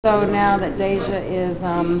So now that Deja is,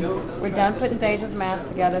 we're done putting Deja's mask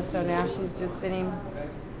together, so now she's just sitting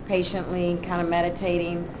patiently, kind of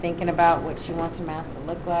meditating, thinking about what she wants her mask to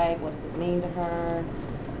look like, what does it mean to her.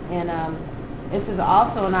 And this is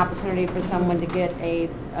also an opportunity for someone to get a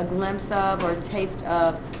glimpse of or a taste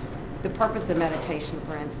of the purpose of meditation,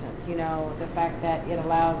 for instance. You know, the fact that it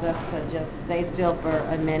allows us to just stay still for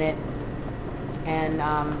a minute and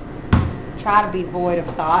try to be void of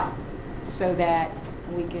thought so that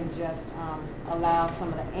we can just allow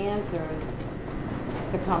some of the answers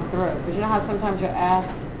to come through. Because you know how sometimes you'll ask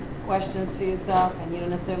questions to yourself and you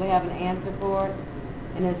don't necessarily have an answer for it,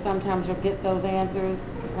 and then sometimes you'll get those answers,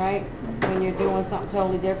 right, when you're doing something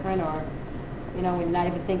totally different, or you know, when you're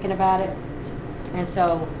not even thinking about it. And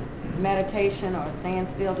so meditation or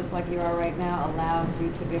staying still just like you are right now allows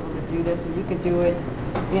you to be able to do this, and you can do it,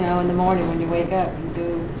 you know, in the morning when you wake up. You do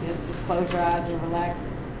just close your eyes and relax,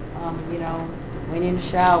 you know, when you're in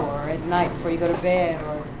the shower, or at night before you go to bed,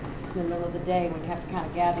 or just in the middle of the day when you have to kind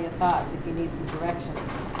of gather your thoughts if you need some direction.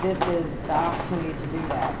 This is the opportunity to do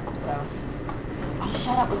that. So I'll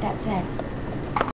shut up with that text.